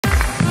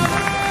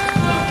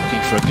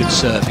for a good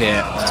serve here.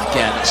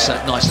 Again, it's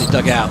nicely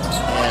dug out.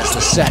 There's the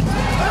set.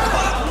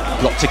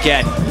 Blocked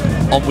again.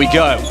 On we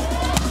go.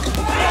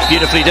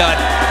 Beautifully done.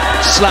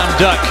 Slam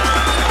dunk.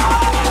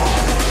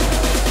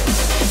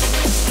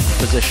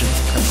 Position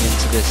coming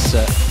into this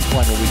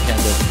final weekend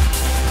of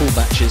pool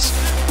matches.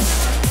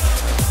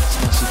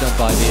 It's nicely done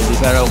by the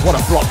libero. What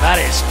a block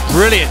that is.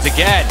 Brilliant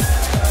again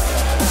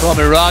from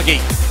Eraghi.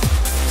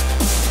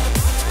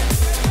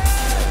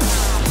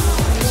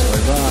 So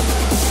Iran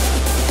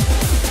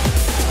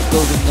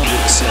building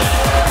numbers.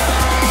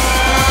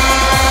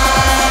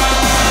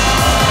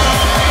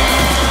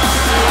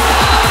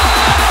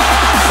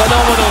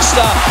 Phenomenal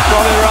stuff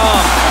from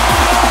Iran.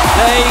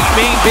 They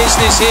mean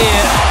business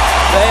here.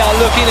 They are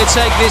looking to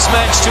take this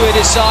match to a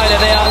decider.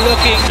 They are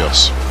looking.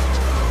 Yes.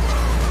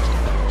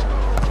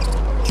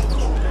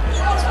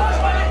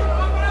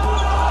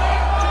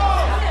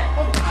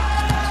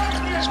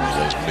 It's one of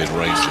those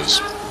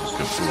mid-rangers.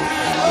 Good forward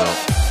really well.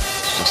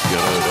 Just get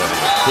over.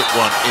 A quick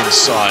one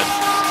inside.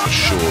 A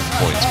short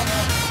point.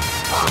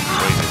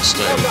 Iranian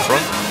staying in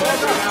front.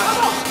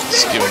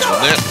 Skewing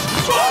the net.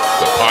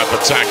 The pipe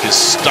attack is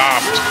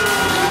staffed.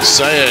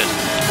 Seyed.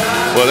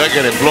 Well, they're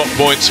getting block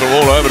points from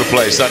all over the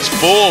place. That's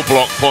 4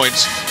 block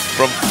points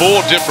from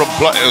 4 different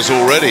players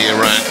already,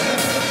 Iran.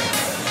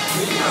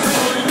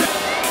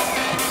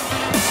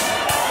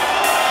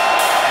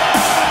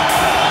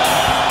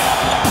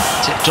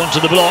 Tipped onto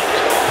the block.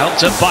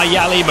 Helped up by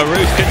Yali.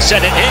 Maroof can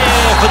set it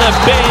here for the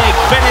big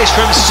finish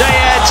from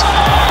Seyed.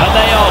 And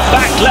they are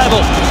back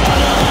level.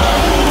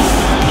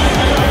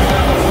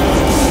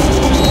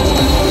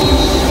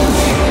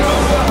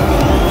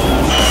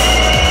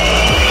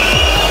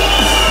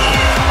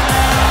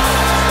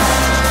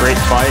 Great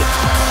fight.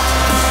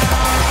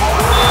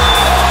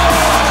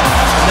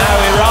 Now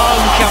Iran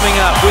coming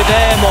up with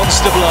their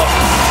monster block.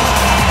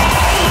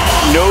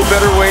 No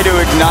better way to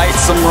ignite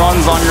some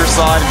runs on your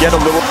side, get a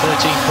little...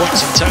 13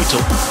 points in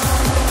total.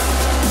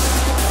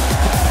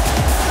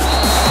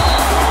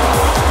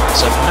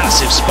 It's a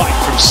massive spike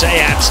from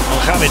Seyed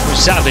Mohammad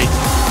Mousavi.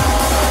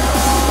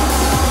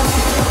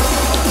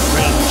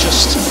 Around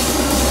just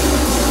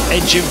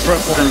edge in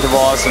front. And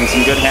Devos and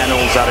some good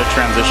handles out of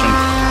transition.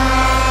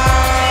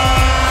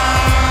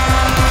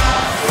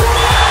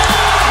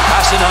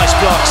 That's a nice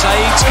block.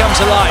 Seyed's come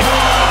to life.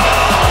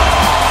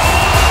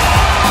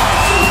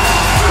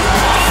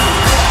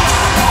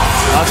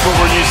 That's what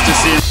we're used to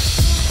seeing. A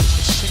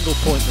single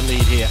point the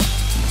lead here.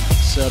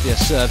 Serbia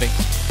serving.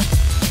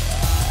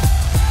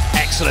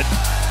 Excellent.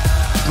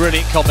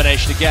 Brilliant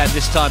combination again,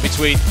 this time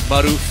between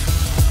Maroof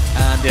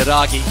and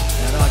Eraghi.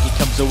 Eraghi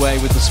comes away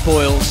with the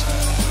spoils.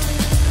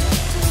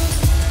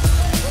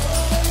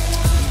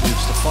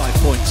 Moves to 5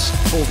 points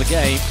for the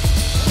game.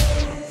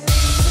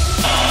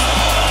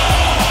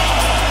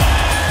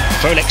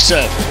 Frolic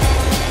serve.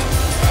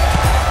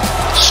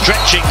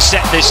 Stretching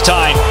set this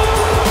time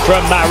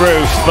from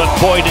Maroof, but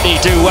boy did he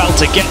do well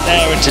to get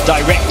there and to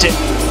direct it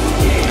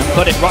and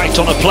put it right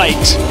on a plate.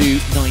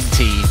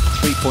 2-19,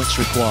 3 points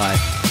required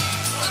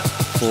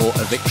for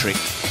a victory.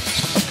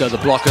 Up go the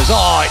blockers.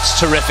 Oh, it's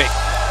terrific.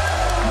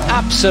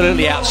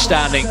 Absolutely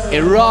outstanding.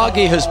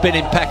 Eraghi has been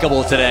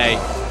impeccable today.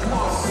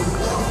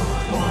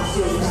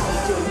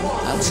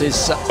 That's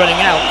his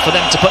running out for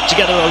them to put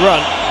together a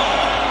run.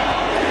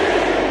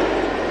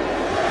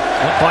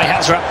 Up by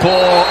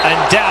Hazratpour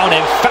and down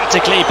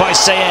emphatically by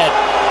Seyed.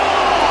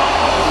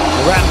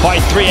 Around by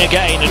 3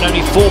 again and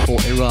only 4 for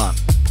Iran.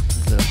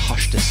 The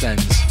hush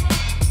descends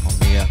on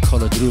the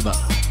Kolodruma.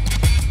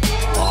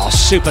 Oh,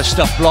 super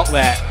stuff block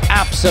there.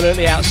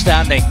 Absolutely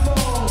outstanding.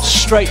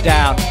 Straight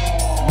down.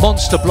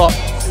 Monster block.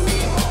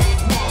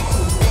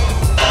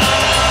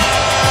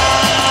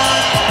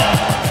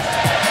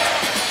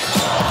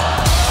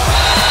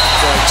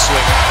 Great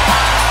swing.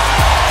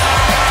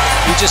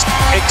 You just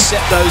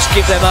accept those,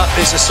 give them up.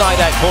 There's a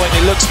side-out point.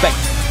 It looks better.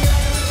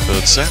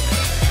 Third set.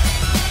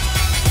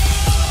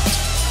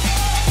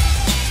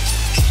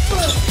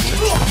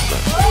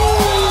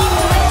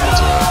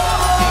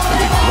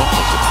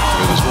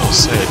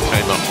 Seyed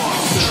came up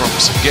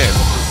trumps again.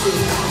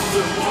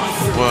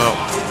 Well,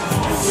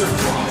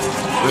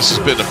 this has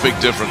been a big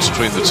difference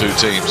between the two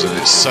teams, and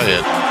it's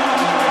Seyed.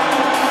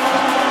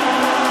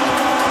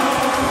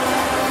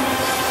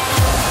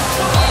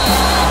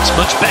 It's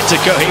much better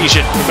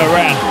cohesion from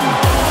Iran.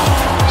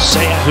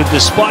 Seyed with the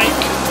spike.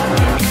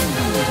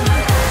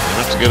 You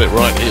have to get it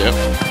right here.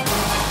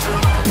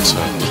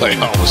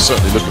 Playhard was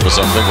certainly looking for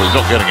something, but he's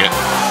not getting it.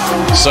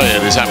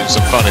 Seyed is having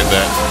some fun in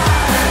there.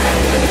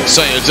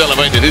 Seyed's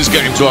elevated his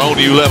game to a whole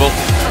new level.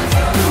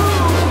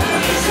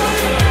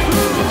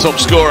 The top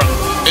scorer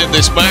in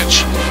this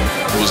match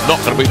was not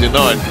going to be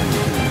denied.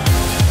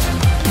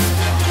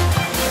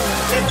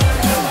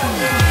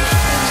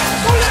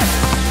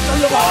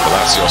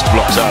 Palacios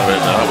blocked out of it.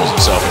 No, that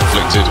wasn't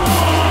self-inflicted.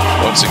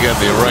 Once again,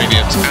 the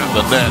Iranians at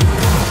the net.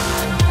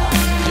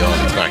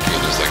 Yali back in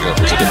as they go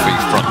to the big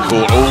front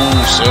court. Oh,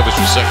 service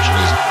reception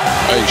is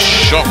a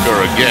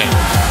shocker again.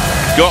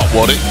 Got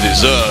what it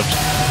deserved.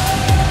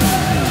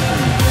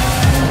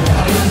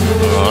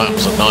 Oh, that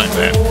was a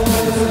nightmare.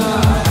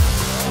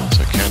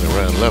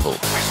 around level.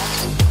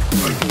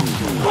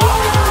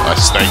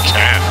 Yes, they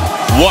can.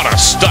 What a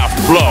stuffed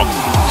block.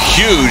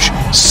 Huge.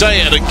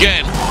 Seyed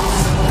again,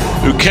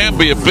 who can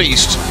be a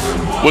beast,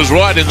 was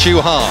right in.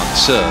 Juhan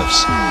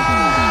serves.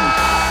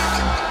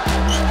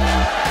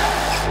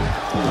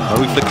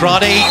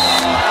 Lakrani,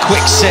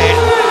 quick set,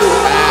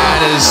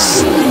 and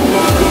as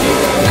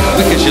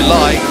quick as you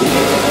like,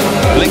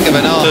 blink of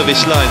an eye.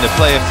 Service line, the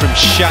player from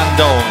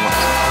Shandong,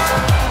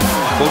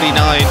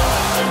 49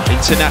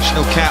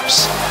 international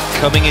caps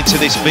coming into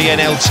this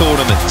VNL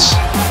tournament.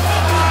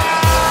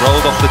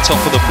 Rolled off the top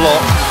of the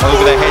block,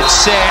 over the head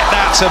set.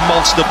 That's a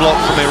monster block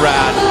from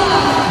Iran.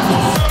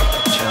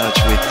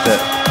 Charged with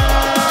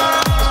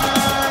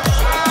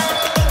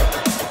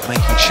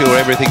making sure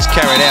everything's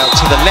carried out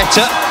to the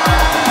letter.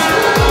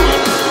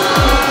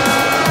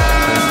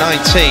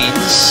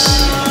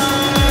 19s,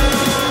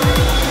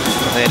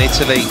 and then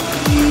Italy.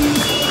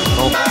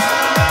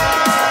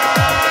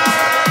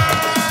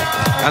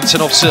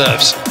 Antonov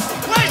serves.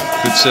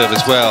 Good serve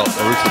as well.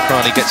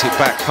 Lakrani gets it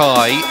back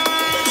high.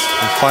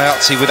 And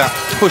Piacenza with that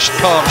push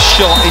palm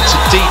shot into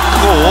deep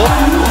court.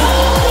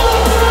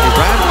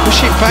 Iran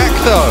push it back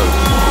though.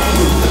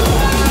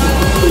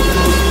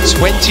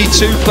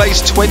 22 plays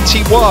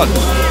 21.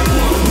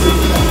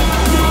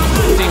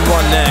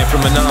 1 now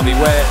from Mousavi,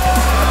 where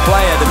a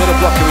player, the middle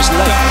blocker, is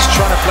late. He's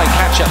trying to play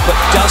catch-up, but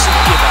doesn't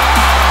give up.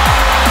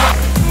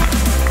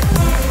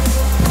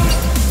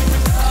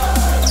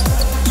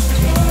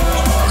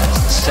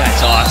 Set,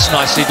 oh, that's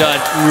nicely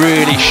done.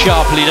 Really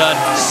sharply done.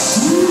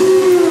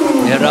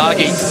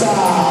 Eraghi,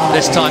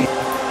 this time,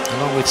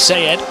 along with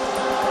Seyed.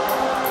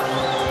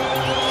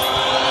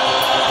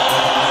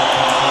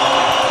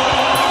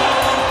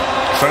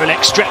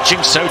 Frolek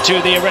stretching, so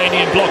too the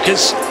Iranian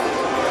blockers.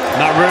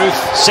 Maruf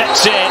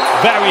sets it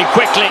very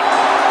quickly.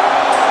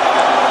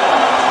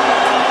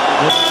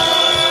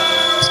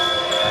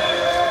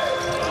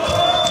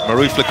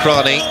 Maruf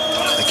Lakrani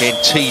again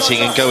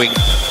teasing and going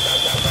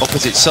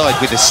opposite side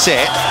with a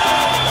set.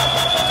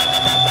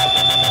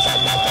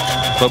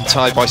 Bum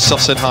tied by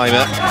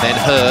Sossenheimer, then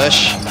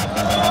Hirsch.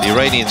 The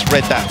Iranians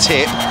read that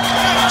tip.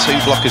 Two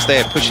blockers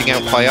there pushing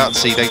out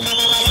Piacenza. They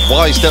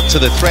wised up to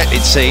the threat,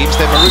 it seems.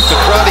 Then Maruf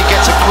Lakrani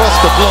gets across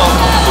the block.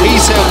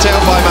 He's held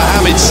down by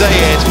Mohammad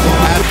Seyed.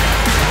 And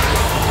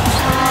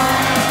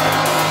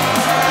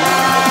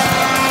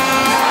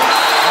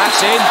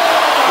that's in.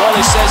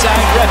 Wallace says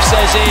out, ref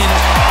says in.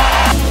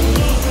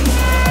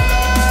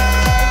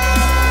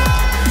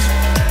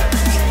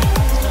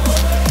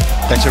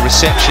 better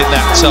reception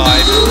that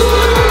time.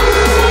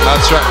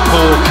 Azrak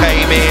Paul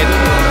came in,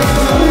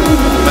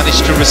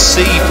 managed to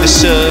receive the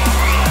serve.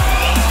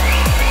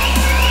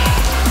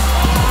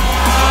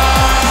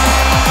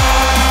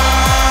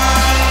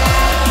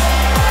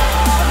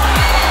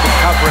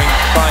 Covering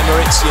by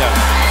Maurizio,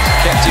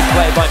 kept in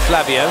play by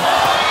Flavio,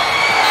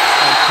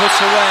 and put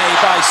away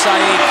by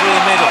Seyed through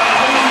the middle.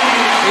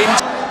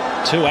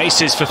 Two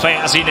aces for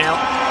Fayazi now.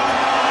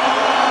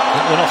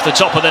 That one off the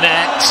top of the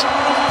net.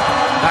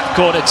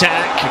 Backcourt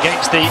attack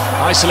against the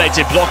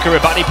isolated blocker.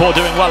 Abadipour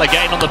doing well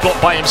again on the block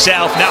by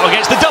himself. Now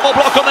against the double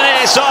block on the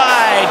near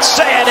side.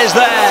 Seyed is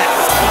there.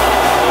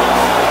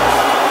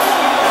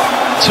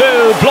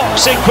 Two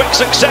blocks in quick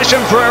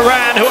succession for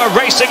Iran, who are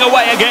racing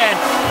away again.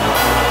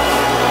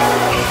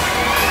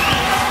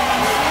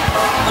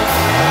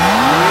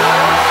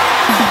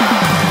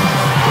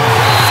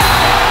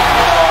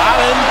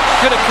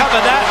 Could have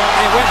covered that,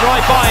 it went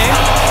right by him.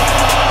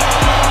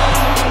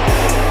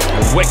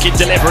 A wicked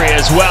delivery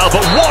as well,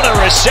 but what a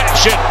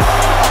reception!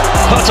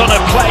 Put on a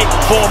plate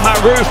for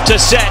Maruf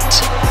to set.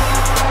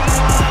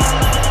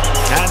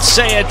 And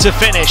Seyed to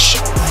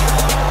finish.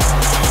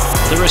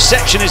 The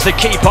reception is the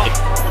key point.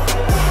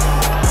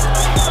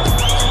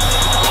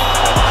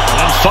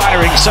 And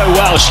firing so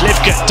well,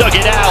 Slivka dug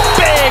it out.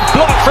 Big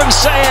block from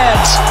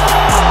Seyed.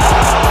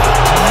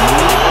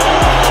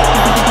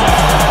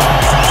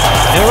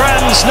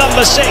 Iran's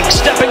number 6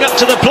 stepping up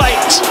to the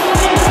plate.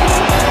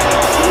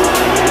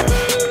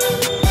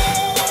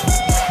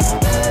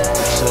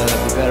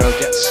 Rivero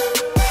gets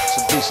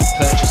some decent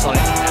purchase on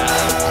it.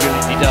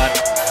 Brilliantly done.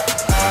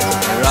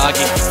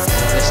 Eraghi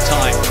this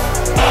time.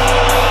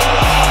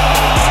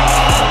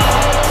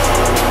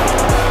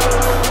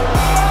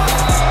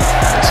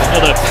 It's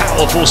another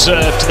powerful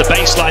serve to the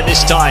baseline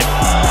this time.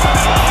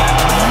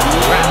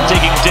 Iran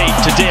digging deep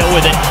to deal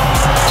with it.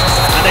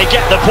 And they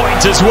get the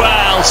point as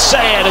well.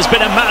 Seyed has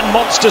been a man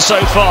monster so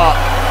far.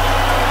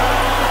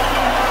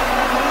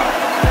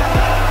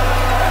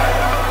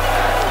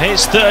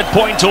 His third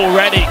point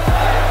already.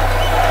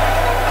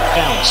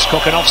 Bounce,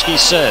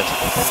 Kokanovski's serve.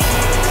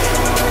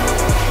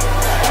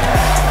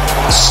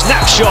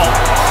 Snapshot.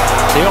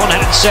 The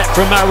on-hand set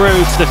from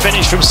Maruf, the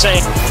finish from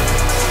Seyed.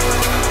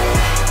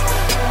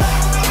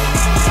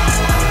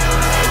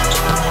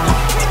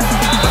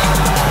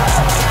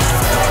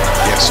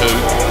 Yes, so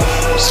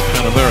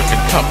Pan-American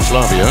Cup,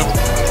 Flavio.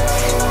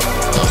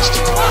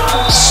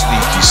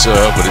 Sneaky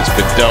serve, but it's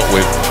been dealt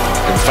with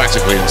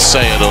emphatically, and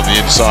Seyed on the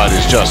inside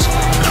is just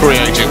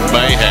creating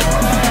mayhem.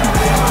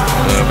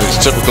 It's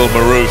typical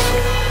Maruf.